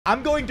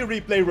I'm going to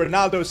replay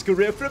Ronaldo's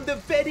career from the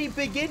very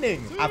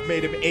beginning. I've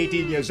made him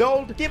 18 years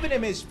old, given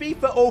him his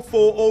FIFA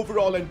 04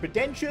 overall and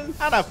potential,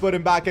 and I've put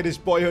him back at his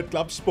boyhood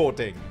club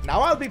Sporting.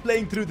 Now I'll be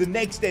playing through the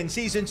next 10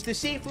 seasons to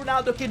see if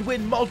Ronaldo can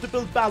win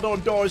multiple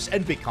Ballon d'Ors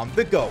and become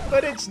the GOAT.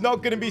 But it's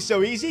not going to be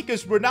so easy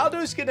because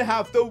Ronaldo's going to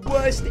have the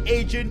worst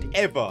agent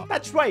ever.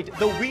 That's right,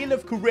 the Wheel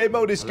of Career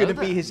mode is going to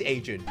be his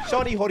agent.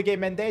 Sorry, Jorge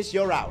Mendes,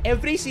 you're out.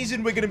 Every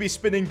season we're going to be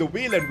spinning the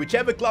wheel, and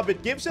whichever club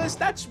it gives us,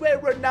 that's where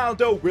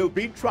Ronaldo will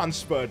be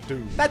transferred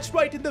to. That's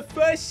right, in the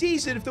first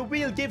season, if the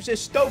wheel gives us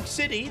Stoke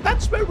City,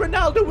 that's where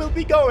Ronaldo will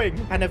be going.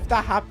 And if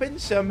that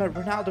happens,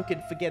 Ronaldo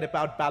can forget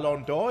about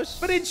Ballon d'Ors.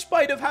 But in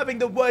spite of having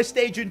the worst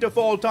agent of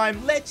all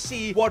time, let's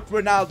see what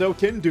Ronaldo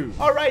can do.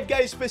 Alright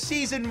guys, for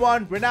season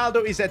 1,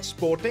 Ronaldo is at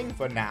Sporting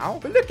for now.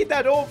 But look at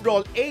that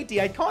overall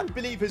 80. I can't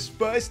believe his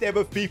first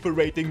ever FIFA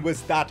rating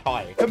was that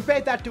high.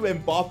 Compare that to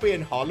Mbappe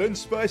and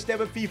Haaland's first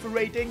ever FIFA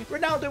rating.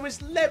 Ronaldo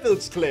is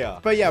levels clear.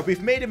 But yeah,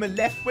 we've made him a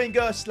left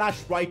winger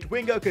 / right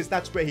winger because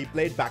that's where he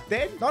played back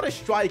then. Not a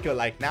striker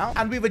like now.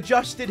 And we've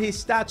adjusted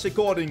his stats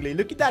accordingly.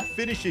 Look at that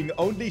finishing,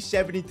 only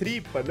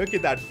 73. But look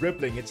at that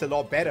dribbling, it's a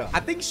lot better.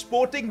 I think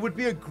Sporting would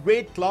be a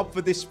great club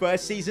for this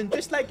first season,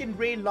 just like in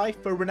real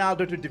life for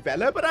Ronaldo to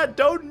develop. But I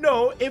don't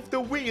know if the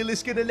wheel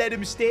is going to let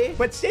him stay.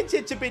 But since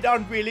it's a bit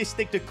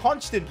unrealistic to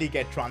constantly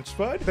get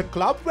transferred, the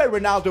club where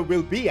Ronaldo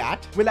will be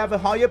at will have a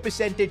higher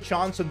percentage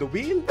chance on the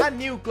wheel, and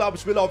new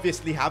clubs will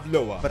obviously have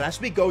lower. But as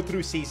we go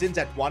through seasons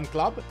at one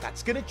club,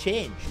 that's going to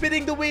change.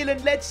 Spinning the wheel,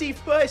 and let's see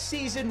first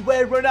season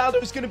where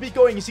Ronaldo is going to be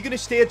going. Is he going to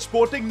stay at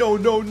Sporting? No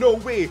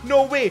way.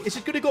 No way. Is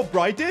it going to go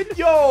Brighton?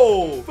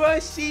 Yo!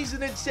 First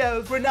season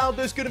itself,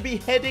 Ronaldo's going to be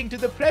heading to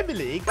the Premier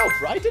League. Now,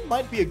 Brighton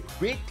might be a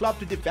great club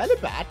to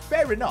develop at.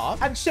 Fair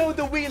enough. And so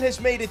the wheel has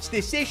made its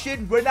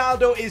decision.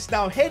 Ronaldo is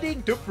now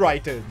heading to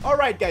Brighton.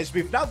 Alright guys,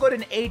 we've now got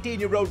an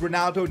 18-year-old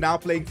Ronaldo now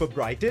playing for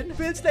Brighton.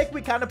 Feels like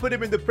we kind of put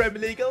him in the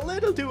Premier League a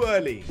little too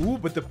early. Ooh,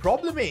 but the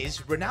problem is,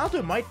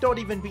 Ronaldo might not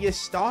even be a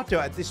starter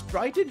at this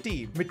Brighton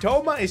team.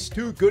 Mitoma is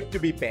too good to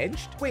be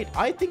benched. Wait,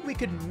 I think we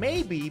could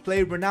maybe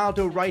play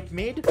Ronaldo right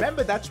mid.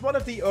 Remember, that's one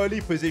of the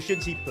early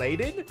positions he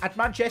played in at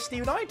Manchester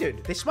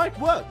United. This might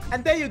work.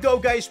 And there you go,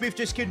 guys. We've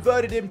just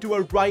converted him to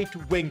a right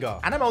winger.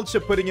 And I'm also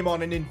putting him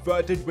on an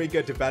inverted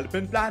winger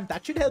development plan.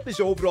 That should help his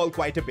overall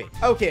quite a bit.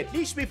 Okay, at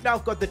least we've now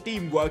got the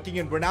team working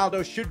and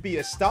Ronaldo should be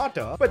a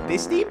starter. But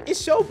this team is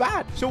so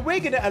bad. So we're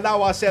going to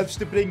allow ourselves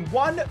to bring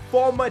one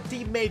former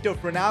teammate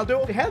of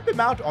Ronaldo to help him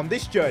out on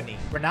this journey.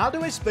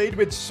 Ronaldo has played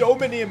with so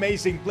many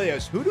amazing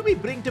players. Who do we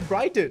bring to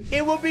Brighton?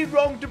 It would be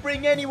wrong to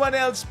bring anyone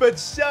else but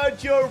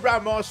Sergio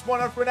Ramos,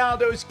 one of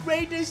Ronaldo's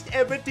greatest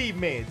ever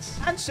teammates.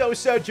 And so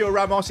Sergio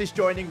Ramos is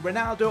joining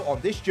Ronaldo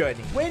on this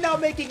journey. We're now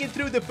making it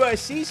through the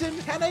first season.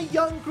 Can a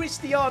young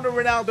Cristiano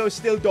Ronaldo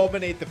still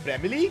dominate the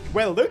Premier League?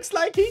 Well, looks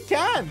like he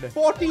can.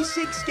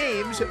 46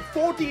 games,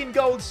 14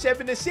 goals,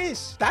 7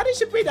 assists. That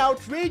is a bit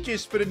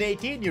outrageous for an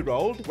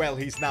 18-year-old. Well,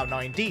 he's now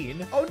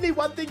 19. Only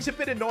one thing's a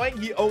bit annoying.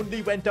 He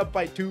only went up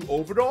by 2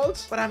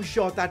 overalls, but I'm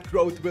sure that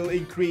growth will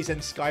increase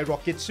and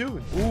skyrocket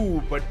soon.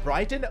 Ooh, but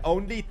Brighton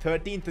only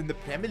 13th in the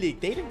Premier League.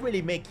 They didn't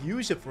really make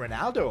use of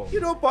Ronaldo.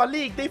 Europa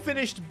League, they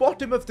finished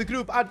bottom of the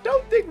group. I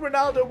don't think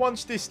Ronaldo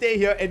wants to stay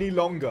here any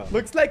longer.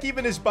 Looks like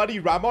even his buddy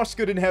Ramos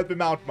couldn't help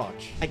him out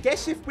much. I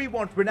guess if we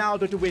want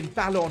Ronaldo to win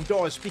Ballon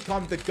d'Ors,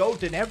 become the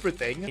GOAT and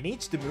everything, he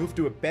needs to move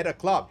to a better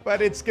club.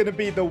 But it's gonna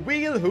be the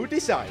wheel who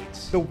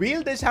decides. The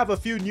wheel does have a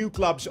few new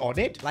clubs on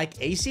it,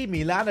 like AC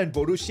Milan and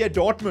Borussia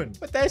Dortmund.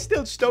 But there's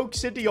still Stoke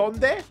City on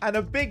there, and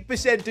a big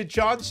percentage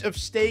chance of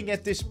staying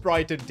at this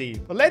Brighton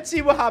team. But let's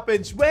see what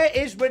happens. Where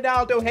is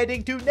Ronaldo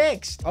heading to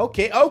next?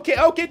 Okay.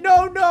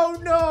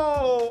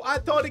 No. I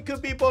thought it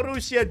could be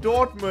Borussia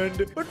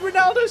Dortmund, but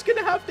Ronaldo's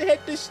gonna have to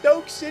head to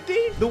Stoke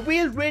City. The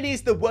wheel really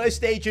is the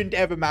worst agent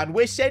ever, man.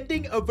 We're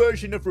sending a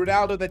version of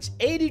Ronaldo that's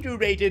 82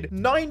 rated,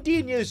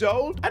 19 years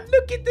old, and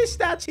look at the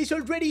stats. He's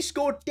already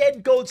scored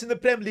 10 goals in the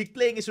Premier League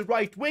playing as a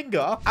right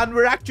winger, and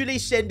we're actually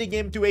sending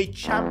him to a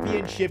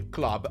championship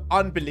club.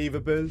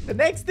 Unbelievable. The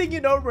next thing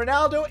you know,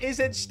 Ronaldo is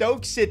at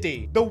Stoke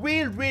City. The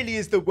wheel really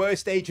is the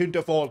worst agent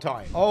of all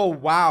time. Oh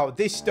wow,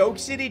 this Stoke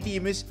City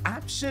team is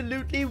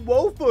absolutely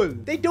woeful.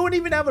 They don't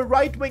even have a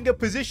right winger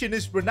position.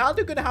 Is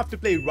Ronaldo gonna have to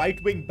play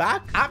right wing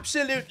back?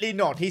 Absolutely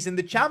not. He's in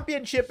the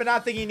championship, and I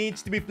think he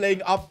needs to be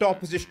playing up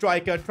top as a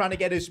striker, trying to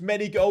get as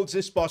many goals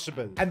as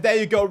possible. And there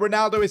you go,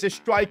 Ronaldo is a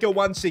striker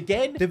once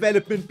again.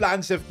 Development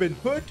plans have been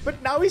put,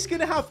 but now he's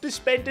gonna have to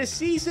spend a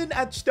season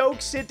at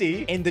Stoke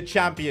City in the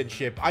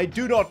championship. I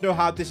do not know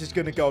how this is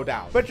gonna go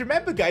down. But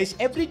remember guys,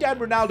 every time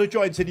Ronaldo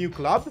joins a new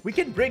club, we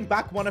can bring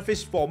back one of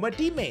his former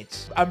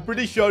teammates. I'm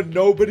pretty sure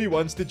nobody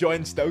wants to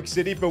join Stoke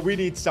City, but we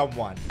need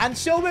someone. And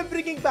so we're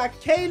bringing back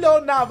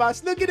Keylor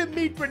Navas. Look at him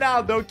meet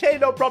Ronaldo.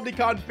 Keylor probably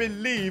can't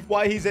believe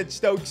why he's at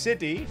Stoke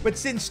City. But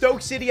since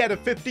Stoke City had a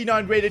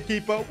 59 rated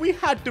keeper, we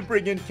had to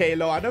bring in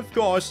Keylor. And of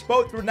course,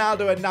 both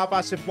Ronaldo and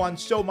Navas have won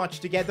so much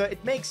together,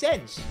 it makes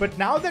sense. But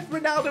now that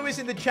Ronaldo is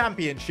in the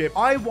championship,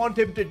 I want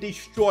him to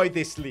destroy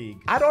this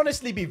league. I'd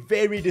honestly be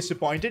very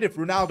disappointed if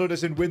Ronaldo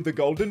doesn't win the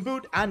Golden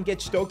Boot and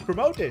get Stoke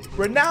promoted.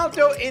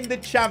 Ronaldo in the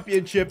championship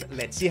championship.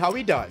 Let's see how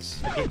he does.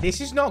 Okay,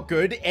 this is not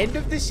good. End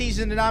of the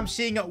season, and I'm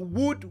seeing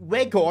Wood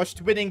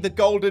Weghorst winning the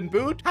Golden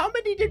Boot. How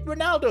many did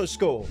Ronaldo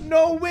score?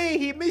 No way.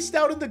 He missed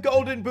out on the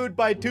Golden Boot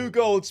by 2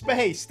 goals. But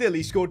hey, still,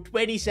 he scored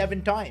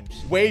 27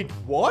 times. Wait,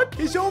 what?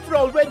 His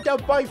overall went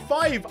up by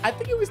 5. I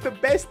think it was the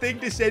best thing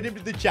to send him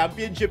to the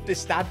championship to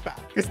stat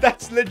back, because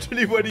that's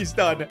literally what he's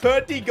done.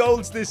 30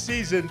 goals this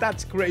season.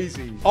 That's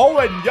crazy. Oh,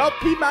 and yup,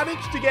 he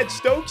managed to get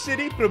Stoke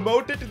City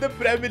promoted to the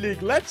Premier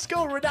League. Let's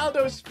go.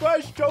 Ronaldo's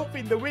first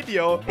trophy in the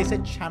video is a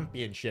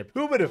championship.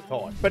 Who would have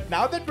thought? But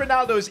now that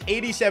Ronaldo's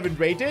 87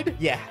 rated,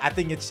 yeah, I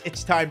think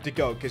it's time to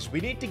go, because we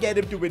need to get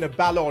him to win a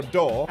Ballon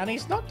d'Or, and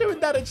he's not doing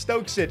that at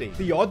Stoke City.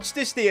 The odds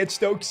to stay at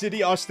Stoke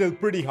City are still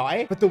pretty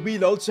high, but the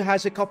wheel also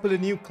has a couple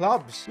of new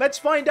clubs. Let's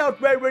find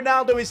out where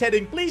Ronaldo is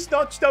heading. Please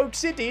not Stoke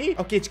City.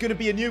 Okay, it's gonna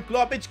be a new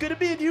club. It's gonna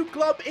be a new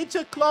club. It's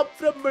a club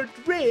from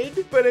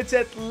Madrid, but it's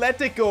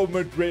Atletico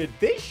Madrid.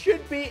 This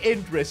should be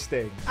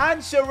interesting.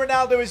 And so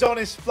Ronaldo is on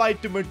his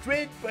flight to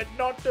Madrid, but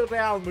not to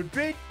Real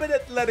Madrid, but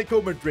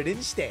Atletico Madrid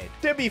instead.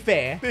 To be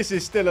fair, this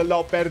is still a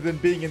lot better than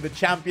being in the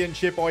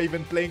championship or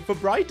even playing for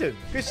Brighton.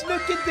 Because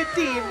look at the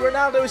team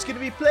Ronaldo is going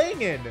to be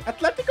playing in.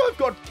 Atletico have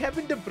got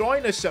Kevin De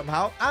Bruyne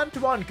somehow,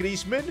 Antoine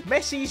Griezmann,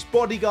 Messi's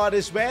bodyguard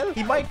as well.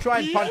 He might try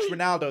and punch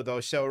Ronaldo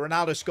though, so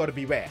Ronaldo's got to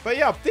beware. But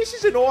yeah, this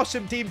is an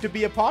awesome team to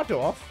be a part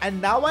of.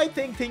 And now I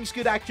think things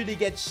could actually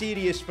get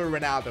serious for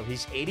Ronaldo.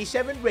 He's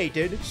 87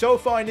 rated. So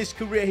far in his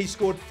career, he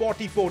scored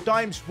 44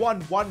 times,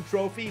 won 1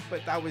 trophy,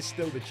 but that was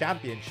still the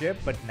championship.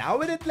 But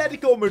now at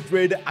Atletico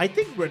Madrid, I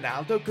think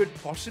Ronaldo could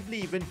possibly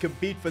even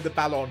compete for the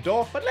Ballon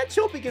d'Or. But let's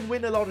hope he can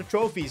win a lot of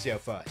trophies here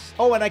first.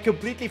 Oh, and I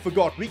completely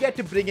forgot. We get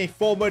to bring a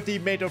former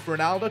teammate of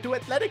Ronaldo to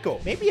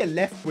Atletico. Maybe a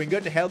left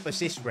winger to help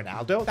assist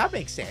Ronaldo. That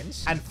makes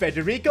sense. And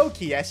Federico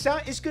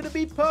Chiesa is going to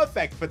be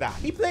perfect for that.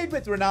 He played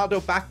with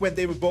Ronaldo back when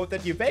they were both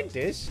at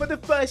Juventus. For the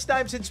first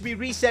time since we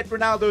reset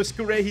Ronaldo's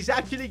career, he's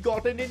actually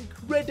got an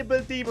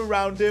incredible team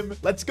around him.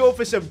 Let's go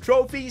for some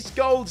trophies,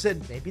 goals,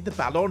 and maybe the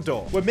Ballon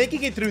d'Or. We're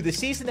making it through the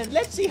season, and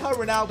let's see how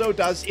Ronaldo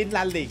does in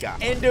La Liga.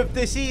 End of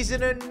the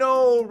season, and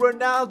no,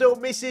 Ronaldo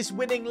misses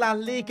winning La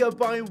Liga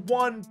by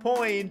 1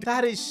 point.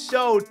 That is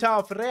so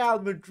tough. Real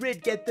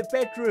Madrid get the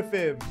better of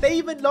him. They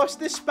even lost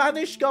the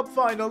Spanish Cup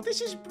final.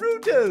 This is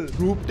brutal.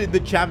 Grouped in the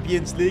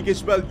Champions League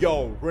as well.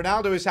 Yo,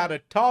 Ronaldo has had a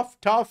tough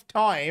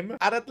time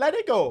at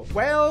Atletico.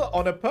 Well,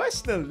 on a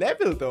personal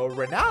level though,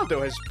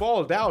 Ronaldo has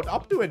balled out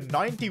up to a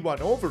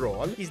 91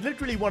 overall. He's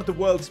literally one of the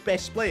world's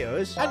best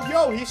players. And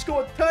yo, he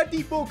scored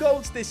 34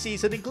 goals this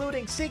season,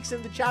 including 6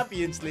 in the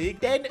Champions League,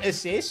 10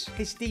 assists.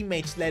 His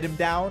teammates let him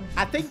down.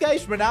 I think,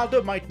 guys,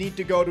 Ronaldo might need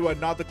to go to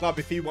another club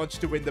if he wants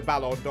to win the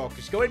Ballon d'Or,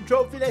 because going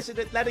trophyless at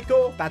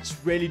Atletico, that's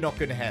really not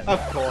going to help. Of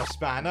course,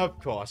 man. Of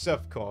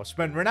course.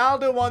 When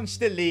Ronaldo wants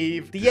to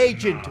leave, the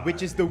agent,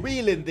 which is the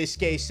wheel in this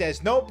case,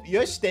 says, nope,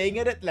 you're staying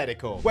at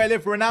Atletico. Well,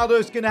 if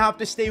Ronaldo's going to have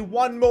to stay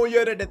 1 more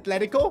year at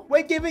Atletico,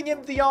 we're giving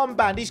him the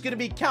armband. He's going to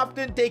be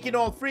captain, taking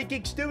all free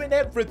kicks, doing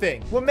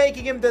everything. We're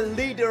making him the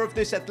leader of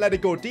this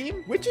Atletico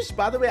team, which is,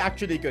 by the way,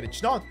 actually good.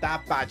 It's not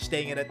that bad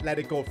staying at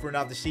Atletico for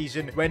another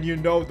season when you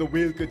know the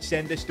wheel could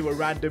send us to a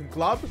random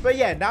club. But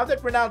yeah, now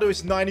that Ronaldo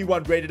is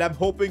 91 rated, I'm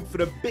hoping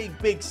for a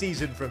big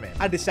season from him.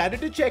 I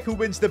decided to check who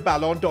wins the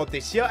Ballon d'Or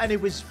this year, and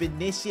it was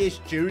Vinicius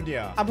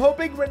Jr. I'm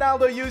hoping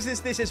Ronaldo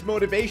uses this as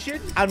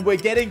motivation, and we're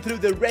getting through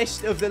the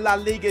rest of the La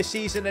Liga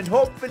season, and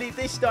hopefully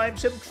this time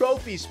some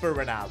trophies for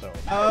Ronaldo.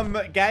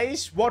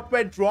 Guys, what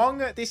went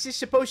wrong? This is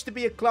supposed to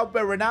be a club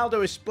where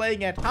Ronaldo is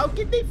playing at. How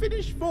can they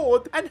finish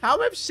 4th? And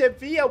how have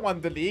Sevilla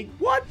won the league?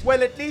 What?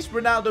 Well, at least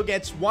Ronaldo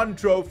gets 1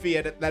 trophy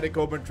at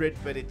Atletico Madrid,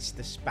 but it's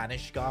the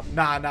Spanish Cup.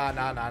 Nah.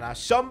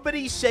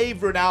 Somebody save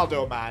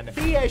Ronaldo, man.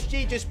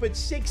 PSG just put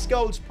 6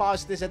 goals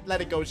past this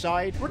Atletico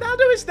side.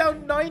 Ronaldo is now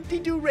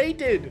 92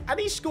 rated, and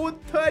he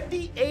scored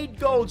 38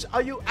 goals.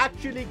 Are you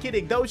actually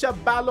kidding? Those are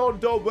Ballon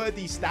d'Or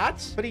worthy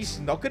stats, but he's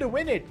not going to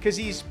win it because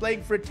he's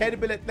playing for a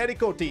terrible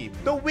Atletico team.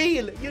 The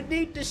wheel, you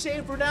need to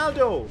save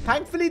Ronaldo.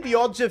 Thankfully, the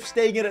odds of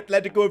staying at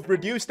Atletico have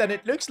reduced, and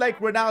it looks like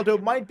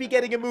Ronaldo might be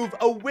getting a move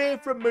away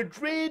from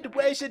Madrid.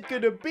 Where's it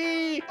going to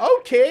be?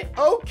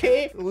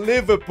 Okay,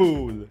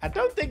 Liverpool. I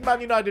don't think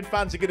Man United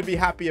fans are going to be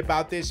happy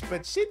about this,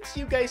 but since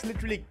you guys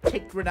literally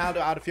kicked Ronaldo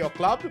out of your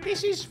club,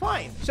 this is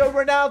fine. So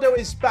Ronaldo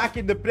is back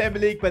in the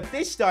Premier League, but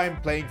this time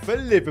playing for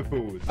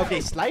Liverpool.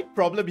 Okay, slight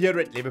problem here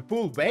at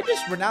Liverpool. Where does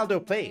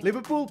Ronaldo play?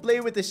 Liverpool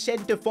play with a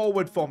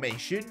centre-forward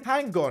formation.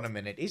 Hang on a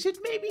minute. Is it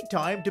maybe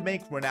time to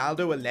make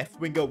Ronaldo a left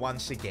winger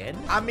once again?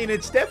 I mean,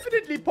 it's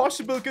definitely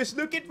possible, because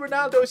look at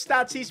Ronaldo's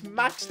stats. He's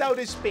maxed out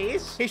his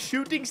pace. His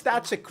shooting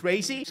stats are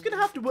crazy. He's going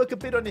to have to work a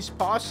bit on his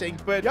passing,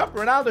 but yep,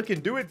 Ronaldo can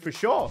do it for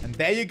sure. And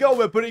there you go.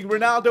 We're putting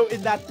Ronaldo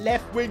in that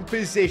left wing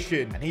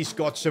position. And he's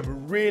got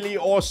some really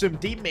awesome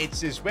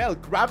teammates as well.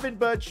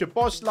 Gravenberch,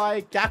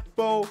 Szoboszlai,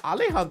 Gakpo,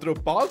 Alejandro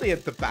Balde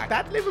at the back.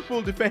 That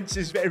Liverpool defense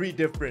is very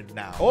different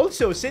now.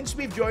 Also, since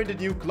we've joined a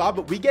new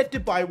club, we get to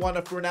buy one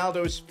of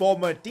Ronaldo's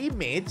former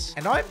teammates.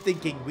 And I'm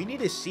thinking we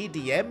need a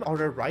CDM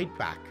or a right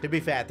back. To be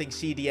fair, I think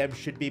CDM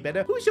should be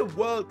better. Who's a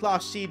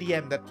world-class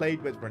CDM that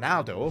played with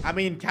Ronaldo? I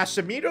mean,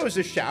 Casemiro's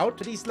a shout,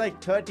 but he's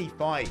like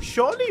 35.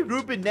 Surely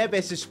Ruben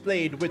Neves has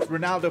played with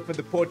Ronaldo for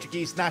the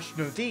Portuguese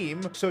national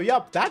team. So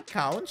yup, that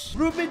counts.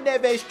 Ruben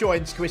Neves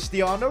joins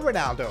Cristiano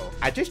Ronaldo.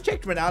 I just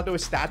checked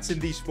Ronaldo's stats in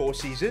these 4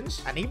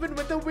 seasons, and even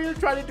with the wheel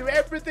trying to do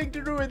everything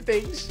to ruin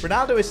things,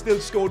 Ronaldo has still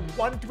scored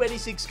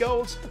 126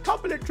 goals, a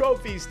couple of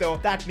trophies though.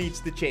 That needs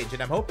to change,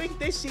 and I'm hoping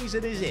this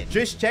season is it.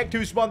 Just checked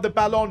who's won the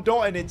Ballon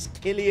d'Or, and it's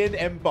Kylian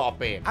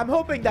Mbappe. I'm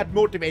hoping that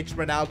motivates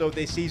Ronaldo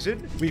this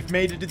season. We've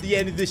made it to the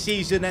end of the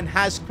season, and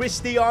has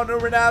Cristiano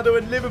Ronaldo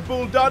and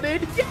Liverpool done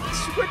it? Yes!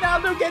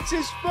 Ronaldo gets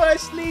his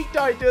first league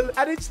title,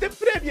 and it's the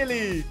Premier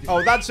League.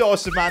 Oh, that's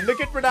awesome, man. Look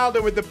at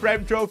Ronaldo with the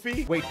Prem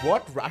trophy. Wait,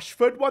 what?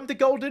 Rashford won the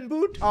Golden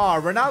Boot?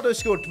 Ronaldo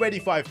scored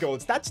 25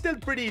 goals. That's still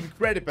pretty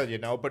incredible, you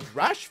know, but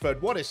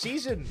Rashford, what a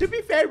season. To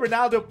be fair,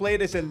 Ronaldo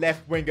played as a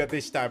left winger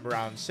this time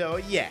around, so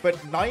yeah.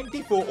 But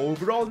 94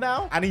 overall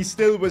now, and he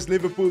still was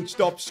Liverpool's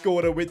top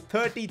scorer with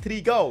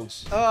 33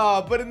 goals.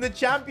 But in the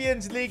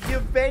Champions League,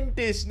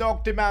 Juventus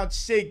knocked him out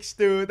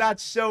 6-2.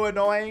 That's so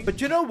annoying.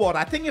 But you know what?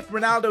 I think if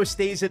Ronaldo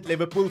stays at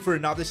Liverpool for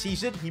another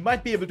season, he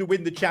might be able to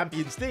win the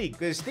Champions League,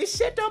 because this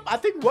setup, I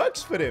think,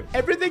 works for him.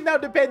 Everything now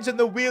depends on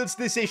the wheel's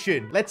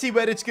decision. Let's see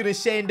where it's going to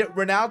send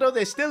Ronaldo.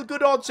 There's still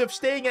good odds of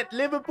staying at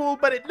Liverpool,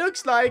 but it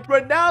looks like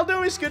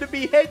Ronaldo is going to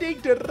be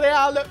heading to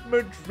Real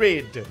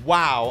Madrid.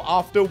 Wow,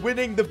 after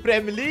winning the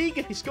Premier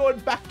League, he's going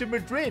back to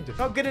Madrid.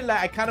 Not gonna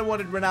lie, I kind of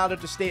wanted Ronaldo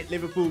to stay at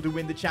Liverpool to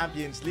win the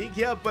Champions League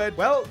here, but,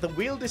 well, the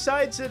wheel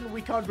decides and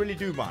we can't really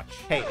do much.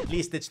 Hey, at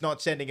least it's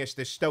not sending us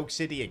to Stoke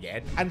City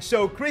again. And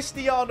so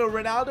Cristiano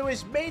Ronaldo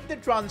has made the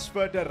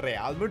transfer to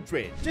Real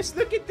Madrid. Just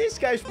look at this,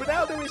 guys.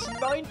 Ronaldo is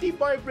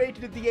 95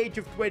 rated at the age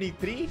of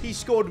 23. He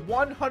scored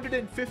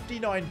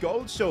 159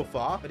 goals so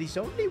far, but he's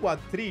only won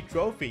 3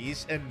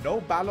 trophies and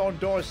no Ballon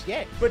d'Ors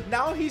yet. But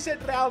now he's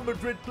at Real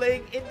Madrid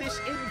playing in this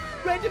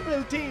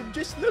incredible team.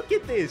 Just look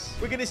at this.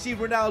 We're gonna see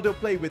Ronaldo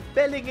play with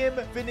Bellingham,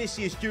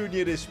 Vinicius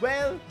Jr. as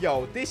well.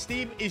 Yo, this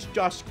team is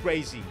just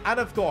crazy. And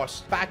of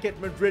course, back at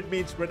Madrid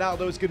means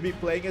Ronaldo's gonna be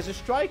playing as a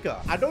striker.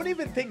 I don't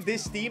even think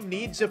this team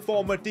needs a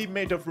former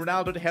teammate of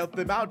Ronaldo to help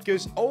them out,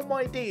 because oh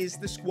my days,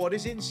 the squad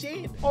is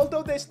insane.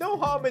 Although there's no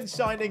harm in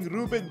signing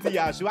Ruben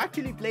Dias, who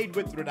actually played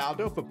with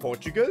Ronaldo for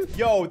Portugal.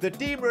 Yo, the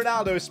team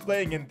Ronaldo is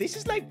playing in, this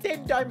is like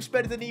 10 times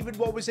better than even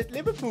what was at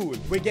Liverpool.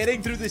 We're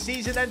getting through the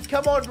season, and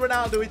come on,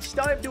 Ronaldo, it's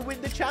time to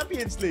win the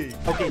Champions League.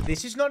 Okay,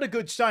 this is not a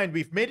good sign.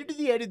 We've made it to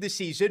the end of the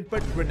season,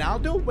 but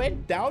Ronaldo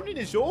went down in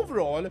his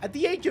overall at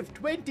the age of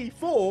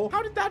 24.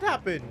 How did that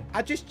happen?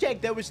 I just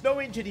checked. There was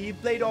no injury. He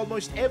played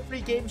almost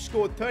every game,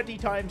 scored 30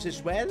 times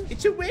as well.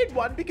 It's a weird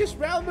one because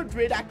Real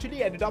Madrid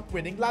actually ended up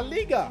winning La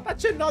Liga.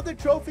 That's another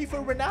trophy for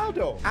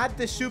Ronaldo. Add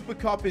the Super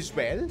Cup as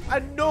well.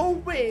 And no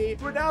way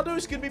Ronaldo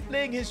is going to be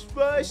playing his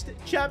first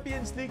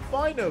Champions League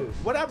final.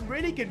 What I'm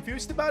really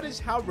confused about is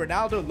how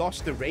Ronaldo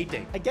lost the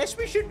rating. I guess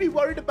we should be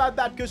worried about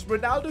that because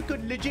Ronaldo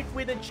could legit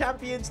win a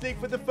Champions League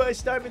for the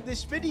first time in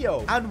this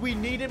video. And we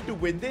need him to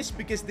win this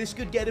because this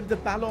could get him the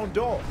Ballon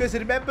d'Or. Because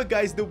remember,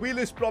 guys, the wheel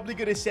is probably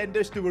going to send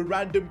us to a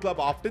random club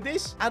after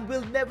this, and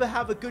we'll never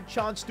have a good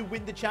chance to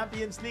win the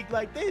Champions League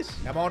like this.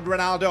 Come on,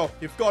 Ronaldo.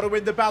 You've got to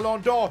win the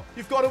Ballon d'Or.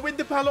 You've got to win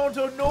the Ballon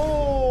d'Or.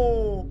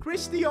 No!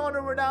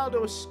 Cristiano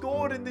Ronaldo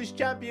scored in this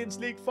Champions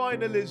League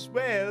final as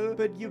well,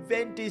 but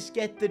Juventus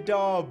get the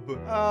dub.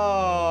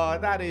 Oh,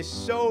 that is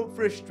so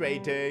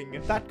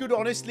frustrating. That could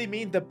honestly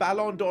mean the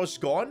Ballon d'Or's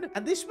gone,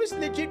 and this was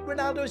legit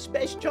Ronaldo's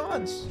best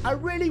chance. I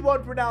really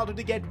want Ronaldo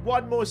to get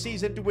one more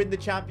season to win the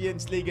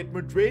Champions League at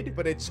Madrid,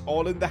 but it's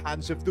all in the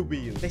hands of the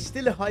wheel. There's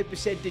still a high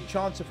percentage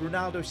chance of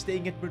Ronaldo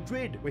staying at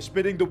Madrid. We're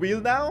spinning the wheel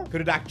now.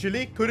 Could it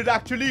actually? Could it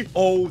actually?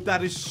 Oh,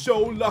 that is so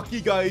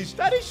lucky, guys.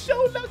 That is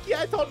so lucky.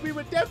 I thought we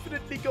were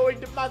definitely going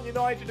to Man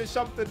United or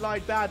something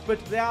like that, but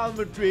Real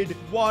Madrid,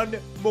 one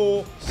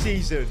more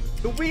season.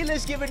 The wheel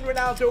has given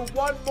Ronaldo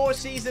one more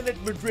season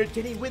at Madrid.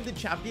 Can he win the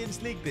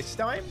Champions League this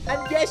time? And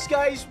yes,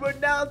 guys,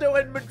 Ronaldo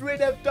and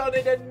Madrid have done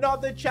it.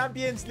 Another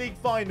Champions League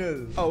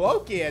final. Oh,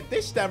 okay. And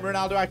this time,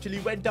 Ronaldo actually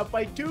went up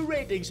by 2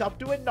 ratings, up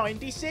to a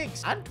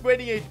 96. And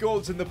 28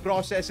 goals in the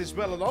process as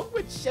well, along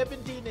with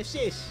 17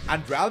 assists.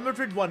 And Real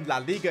Madrid won La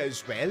Liga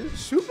as well.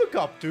 Super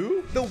Cup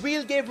too. The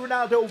wheel gave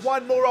Ronaldo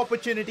one more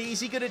opportunity.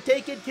 Is he going to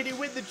take it? Can he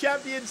win the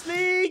Champions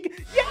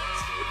League? Yes!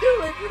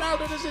 Do it!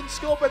 Ronaldo doesn't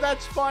score, but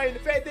that's fine.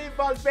 Fede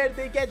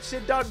Valverde gets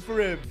it done for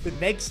him. The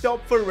next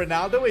stop for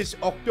Ronaldo is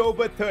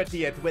October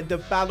 30th, when the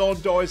Ballon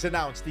d'Or is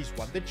announced. He's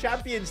won the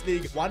Champions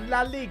League, won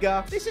La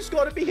Liga. This has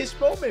got to be his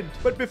moment.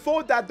 But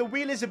before that, the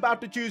wheel is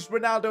about to choose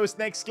Ronaldo's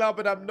next club,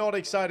 and I'm not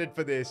excited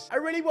for this. I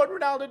really want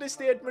Ronaldo to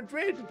stay at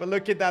Madrid. But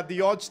look at that.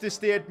 The odds to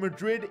stay at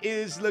Madrid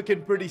is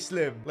looking pretty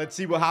slim. Let's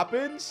see what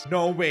happens.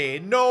 No way.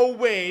 No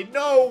way.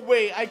 No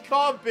way. I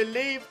can't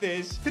believe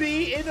this.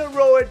 3 in a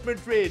row at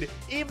Madrid.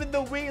 Even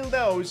the wheel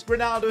knows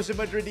Ronaldo's a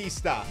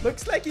Madridista.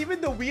 Looks like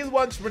even the wheel Wheel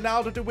wants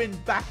Ronaldo to win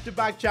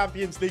back-to-back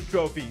Champions League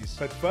trophies.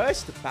 But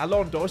first, the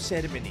Ballon d'Or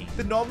ceremony.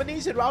 The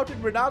nominees are out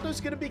and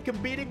Ronaldo's going to be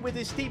competing with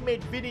his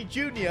teammate Vinny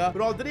Jr.,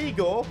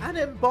 Rodrigo, and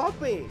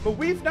Mbappe. But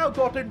we've now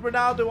gotten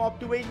Ronaldo up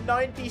to a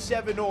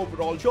 97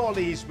 overall.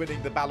 Surely he's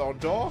winning the Ballon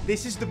d'Or.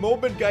 This is the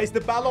moment, guys.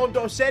 The Ballon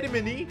d'Or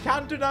ceremony.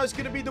 Cantona's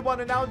going to be the one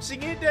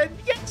announcing it. And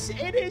yes,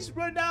 it is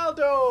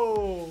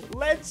Ronaldo.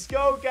 Let's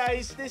go,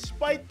 guys.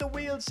 Despite the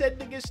wheel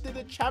sending us to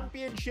the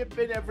championship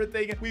and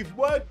everything, we've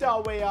worked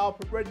our way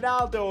up.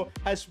 Ronaldo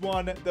has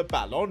won the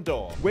Ballon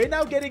d'Or. We're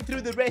now getting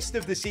through the rest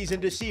of the season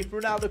to see if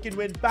Ronaldo can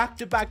win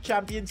back-to-back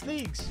Champions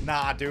Leagues.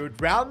 Nah, dude.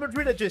 Real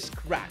Madrid are just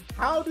cracked.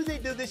 How do they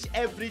do this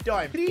every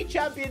time? 3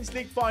 Champions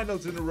League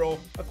finals in a row.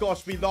 Of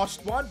course, we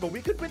lost one, but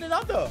we could win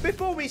another.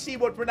 Before we see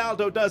what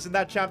Ronaldo does in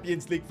that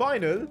Champions League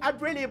final,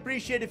 I'd really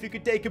appreciate if you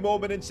could take a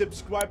moment and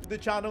subscribe to the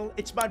channel.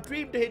 It's my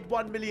dream to hit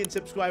 1 million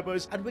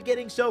subscribers, and we're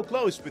getting so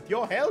close. With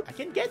your help, I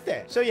can get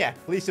there. So yeah,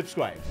 please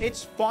subscribe.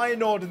 It's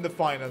Feyenoord in the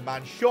final,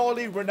 man.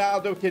 Surely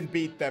Ronaldo can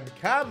beat them.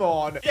 Come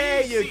on.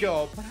 There you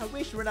go. But I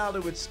wish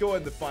Ronaldo would score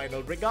in the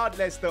final.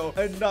 Regardless, though,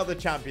 another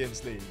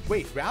Champions League.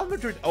 Wait, Real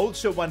Madrid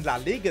also won La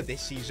Liga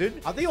this season.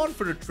 Are they on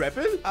for a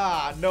treble?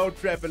 Ah, no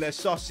treble as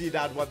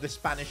Sociedad won the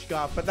Spanish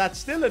Cup. But that's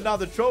still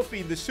another trophy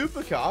in the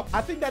Super Cup.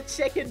 I think that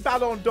second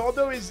Ballon d'Or,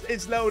 though,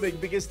 is loading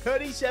because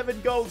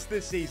 37 goals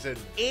this season.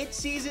 8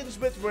 seasons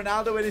with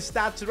Ronaldo and his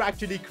stats are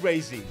actually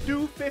crazy.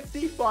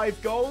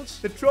 255 goals.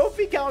 The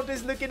trophy count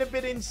is looking a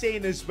bit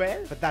insane as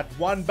well. But that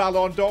one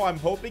Ballon d'Or, I'm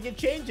hoping it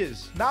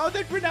changes. Now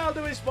that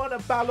Ronaldo has won a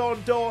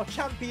Ballon d'Or,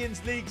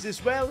 Champions Leagues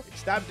as well,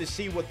 it's time to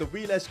see what the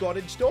wheel has got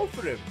in store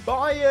for him.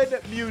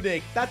 Bayern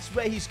Munich, that's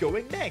where he's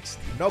going next.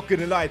 Not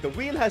gonna lie, the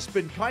wheel has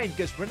been kind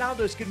because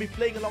Ronaldo's gonna be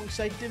playing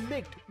alongside De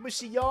Ligt,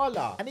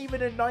 Musiala, and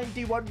even a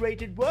 91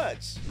 rated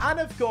Wirtz. And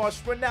of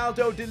course,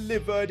 Ronaldo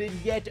delivered in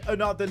yet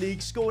another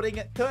league,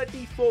 scoring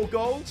 34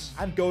 goals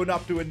and going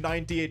up to a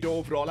 98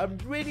 overall. I'm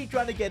really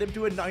trying to get him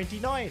to a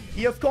 99.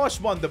 He of course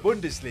won the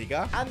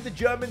Bundesliga and the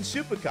German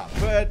Super Cup,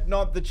 but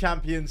not the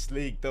Champions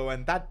League though,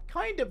 and that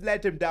kind of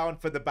let him down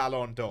for the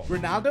Ballon d'Or.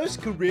 Ronaldo's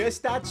career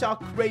stats are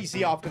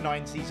crazy after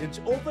 9 seasons,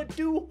 over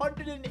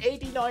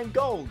 289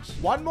 goals.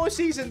 One more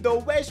season though,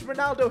 where's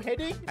Ronaldo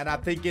heading? And I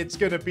think it's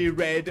gonna be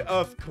red.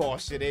 Of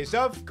course it is.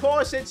 Of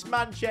course it's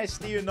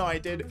Manchester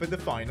United for the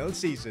final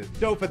season.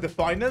 So for the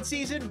final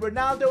season,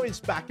 Ronaldo is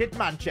back at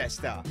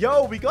Manchester.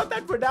 Yo, we got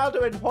that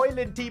Ronaldo and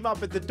Højlund team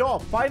up at the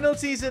top. Final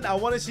season, I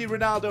want to see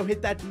Ronaldo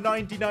hit that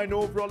 99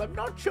 overall. I'm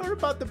not sure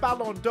about the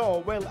Ballon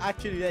d'Or. Well,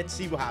 actually, let's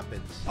see what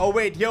happens. Oh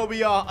wait, here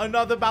we are.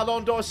 Another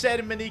Ballon d'Or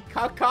ceremony.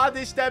 Kaká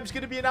this time is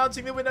going to be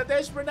announcing the winner.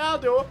 There's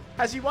Ronaldo.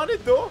 Has he won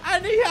it though?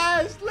 And he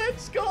has.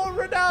 Let's go.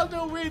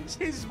 Ronaldo wins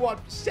his what?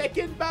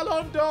 Second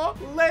Ballon d'Or.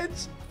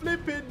 Let's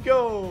flipping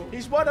go.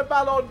 He's won a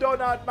Ballon d'Or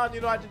now at Man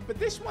United, but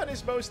this one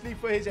is mostly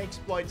for his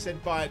exploits in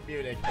Bayern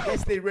Munich. I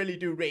guess they really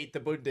do rate the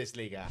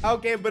Bundesliga.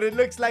 Okay, but it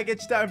looks like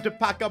it's time to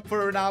pack up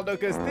for Ronaldo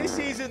because this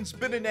season's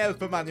been an L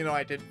for Man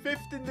United.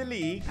 5th in the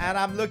league, and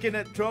I'm looking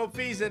at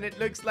trophies and it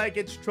looks like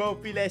it's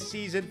trophy-less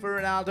season for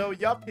Ronaldo.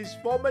 Yup, his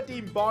former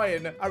team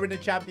Bayern are in a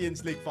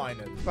Champions League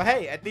final. But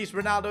hey, at least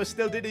Ronaldo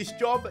still did his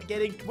job,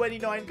 getting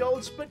 29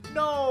 goals, but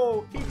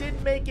no, he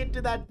didn't make it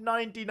to that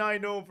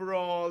 99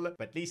 overall.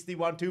 But at least he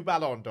won 2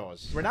 Ballon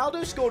d'Ors.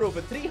 Ronaldo scored over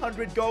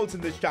 300 goals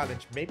in this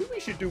challenge. Maybe we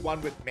should do one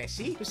with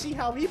Messi to see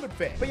how he would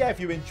fare. But yeah, if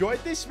you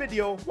enjoyed this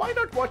video, why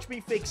not watch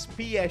me fix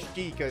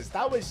PSG? Because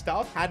that was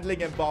tough handling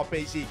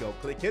Mbappe's ego.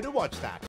 Click here to watch that.